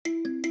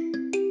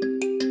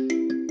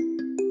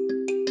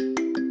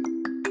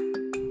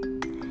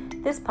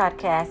This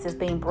podcast is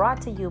being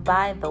brought to you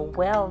by The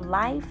Well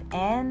Life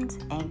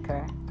and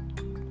Anchor.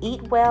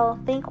 Eat well,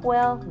 think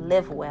well,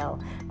 live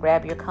well.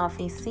 Grab your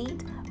comfy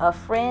seat, a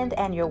friend,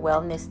 and your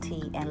wellness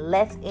tea, and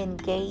let's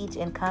engage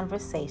in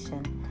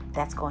conversation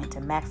that's going to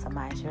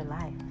maximize your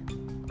life.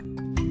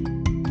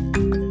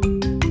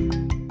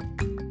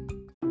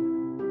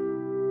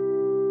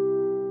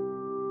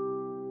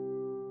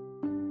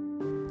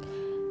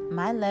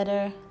 My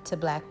letter to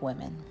Black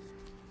women.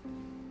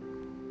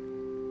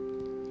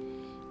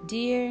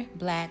 Dear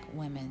Black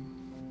women,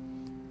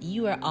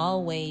 you are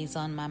always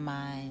on my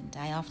mind.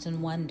 I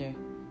often wonder,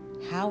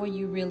 how are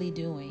you really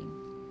doing?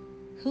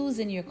 Who's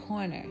in your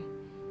corner?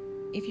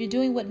 If you're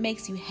doing what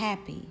makes you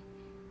happy,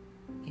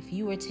 if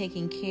you are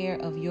taking care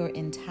of your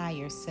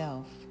entire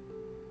self.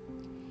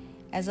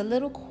 As a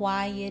little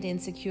quiet,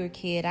 insecure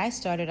kid, I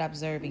started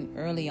observing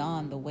early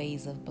on the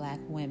ways of Black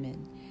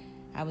women.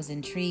 I was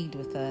intrigued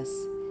with us.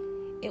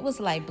 It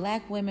was like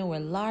Black women were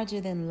larger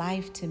than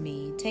life to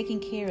me, taking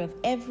care of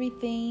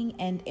everything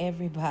and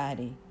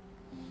everybody.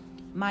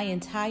 My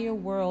entire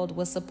world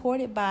was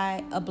supported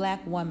by a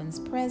Black woman's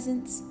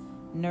presence,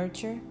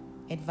 nurture,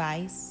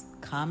 advice,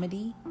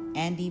 comedy,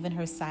 and even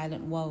her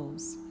silent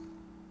woes.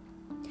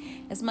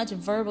 As much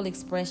verbal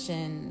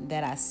expression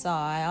that I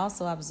saw, I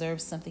also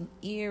observed something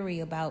eerie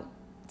about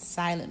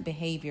silent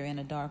behavior in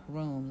a dark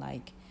room.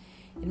 Like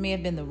it may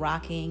have been the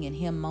rocking and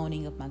him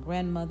moaning of my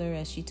grandmother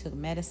as she took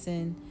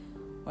medicine,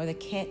 or the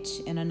catch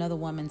in another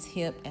woman's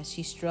hip as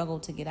she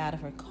struggled to get out of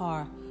her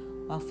car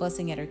while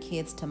fussing at her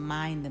kids to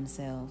mind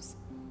themselves.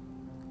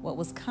 What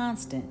was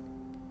constant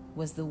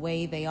was the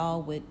way they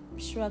all would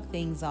shrug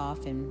things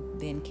off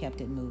and then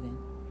kept it moving.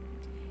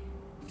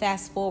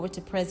 Fast forward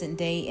to present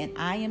day, and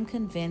I am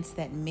convinced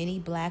that many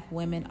Black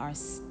women are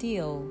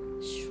still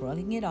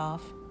shrugging it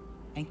off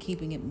and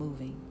keeping it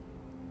moving.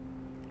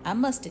 I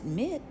must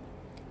admit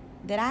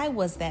that I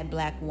was that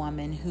Black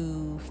woman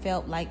who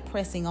felt like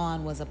pressing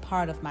on was a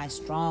part of my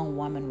strong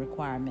woman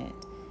requirement.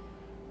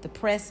 The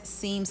press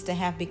seems to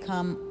have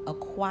become a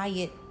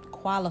quiet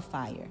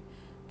qualifier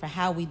for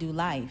how we do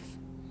life.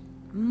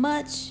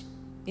 Much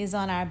is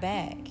on our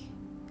back.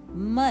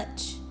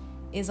 Much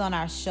is on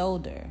our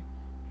shoulder.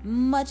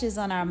 Much is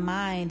on our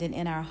mind and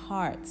in our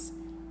hearts.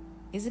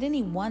 Is it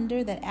any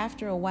wonder that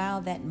after a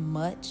while that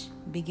much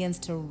begins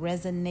to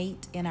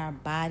resonate in our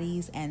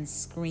bodies and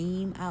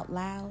scream out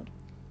loud?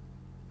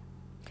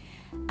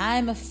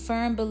 I'm a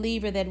firm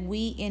believer that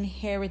we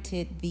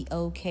inherited the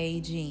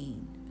okay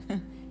gene,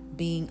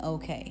 being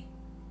okay.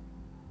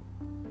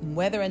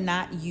 Whether or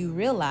not you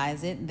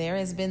realize it, there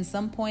has been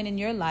some point in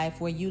your life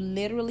where you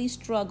literally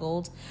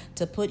struggled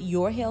to put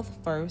your health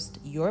first,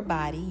 your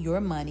body,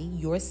 your money,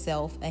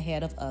 yourself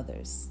ahead of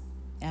others.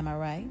 Am I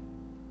right?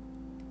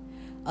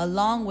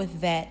 Along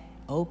with that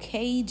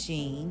okay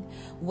gene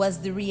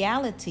was the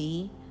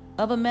reality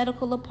of a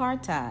medical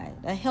apartheid,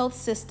 a health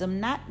system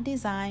not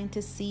designed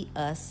to see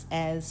us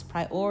as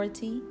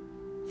priority,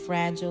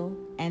 fragile,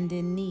 and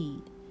in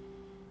need.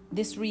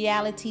 This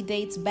reality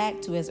dates back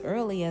to as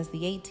early as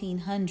the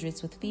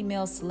 1800s with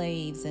female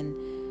slaves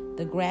and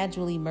the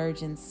gradual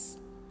emergence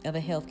of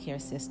a healthcare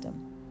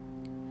system.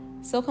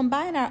 So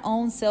combine our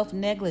own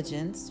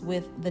self-negligence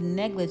with the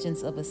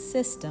negligence of a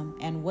system,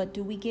 and what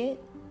do we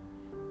get?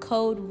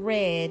 Code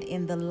red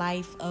in the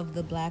life of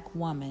the Black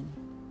woman.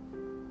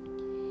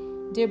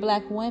 Dear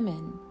Black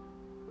women,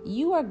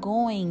 you are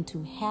going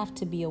to have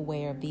to be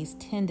aware of these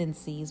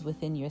tendencies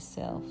within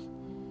yourself.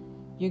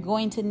 You're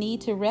going to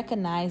need to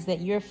recognize that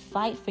your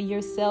fight for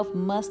yourself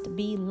must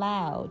be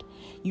loud.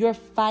 Your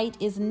fight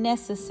is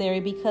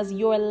necessary because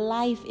your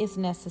life is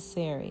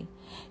necessary.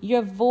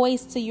 Your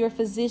voice to your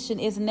physician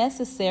is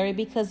necessary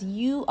because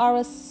you are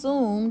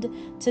assumed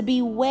to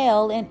be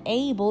well and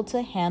able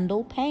to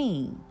handle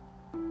pain.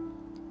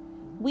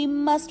 We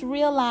must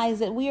realize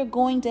that we are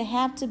going to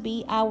have to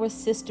be our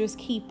sister's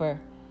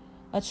keeper,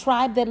 a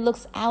tribe that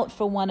looks out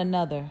for one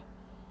another.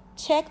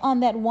 Check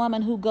on that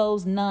woman who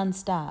goes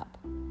nonstop.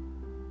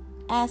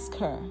 Ask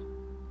her,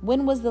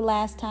 when was the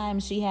last time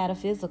she had a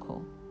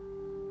physical?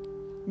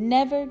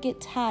 Never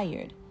get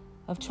tired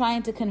of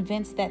trying to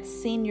convince that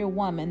senior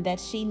woman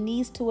that she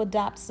needs to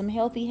adopt some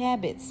healthy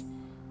habits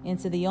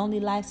into the only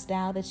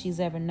lifestyle that she's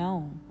ever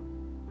known.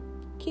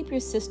 Keep your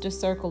sister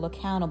circle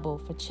accountable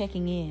for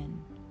checking in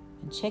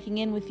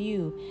with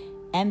you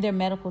and their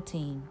medical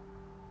team.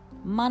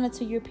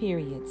 Monitor your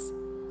periods.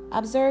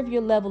 Observe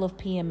your level of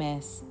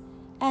PMS.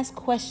 Ask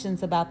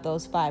questions about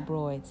those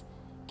fibroids.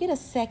 Get a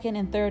second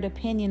and third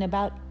opinion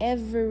about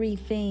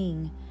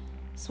everything.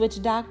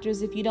 Switch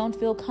doctors if you don't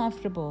feel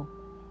comfortable.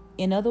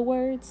 In other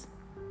words,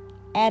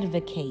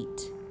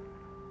 advocate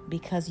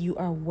because you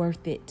are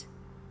worth it.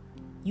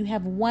 You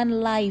have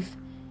one life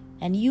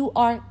and you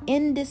are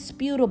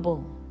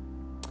indisputable.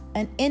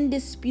 An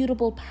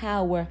indisputable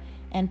power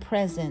and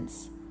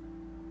presence,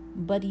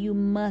 but you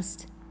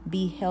must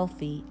be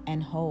healthy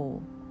and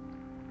whole.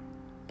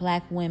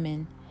 Black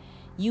women,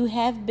 you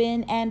have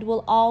been and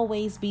will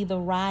always be the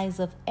rise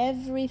of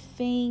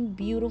everything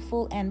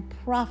beautiful and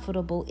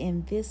profitable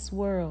in this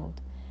world.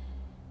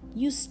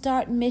 You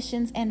start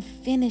missions and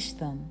finish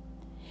them.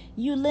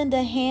 You lend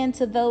a hand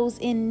to those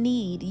in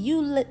need.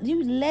 You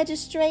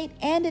legislate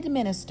and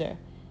administer.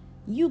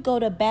 You go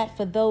to bat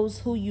for those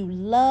who you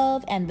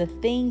love and the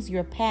things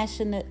you're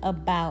passionate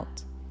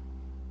about.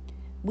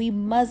 We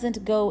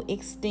mustn't go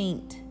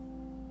extinct.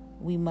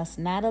 We must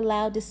not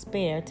allow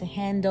despair to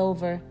hand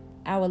over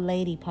our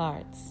lady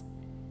parts.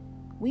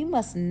 We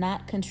must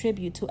not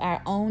contribute to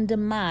our own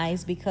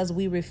demise because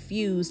we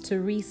refuse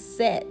to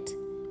reset.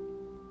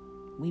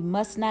 We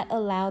must not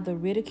allow the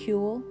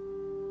ridicule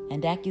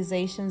and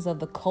accusations of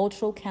the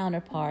cultural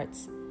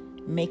counterparts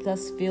make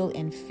us feel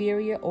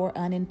inferior or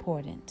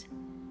unimportant.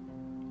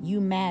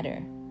 You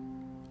matter,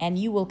 and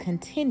you will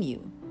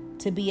continue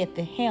to be at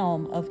the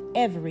helm of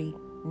every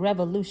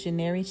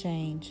revolutionary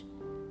change.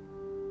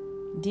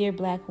 Dear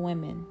Black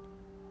women,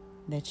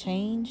 the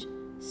change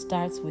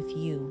starts with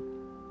you.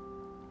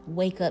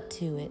 Wake up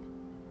to it.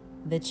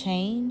 The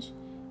change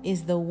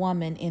is the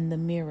woman in the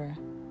mirror.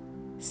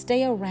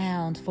 Stay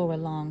around for a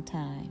long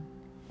time.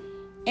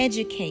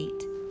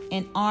 Educate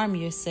and arm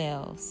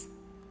yourselves.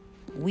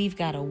 We've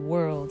got a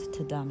world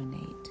to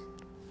dominate.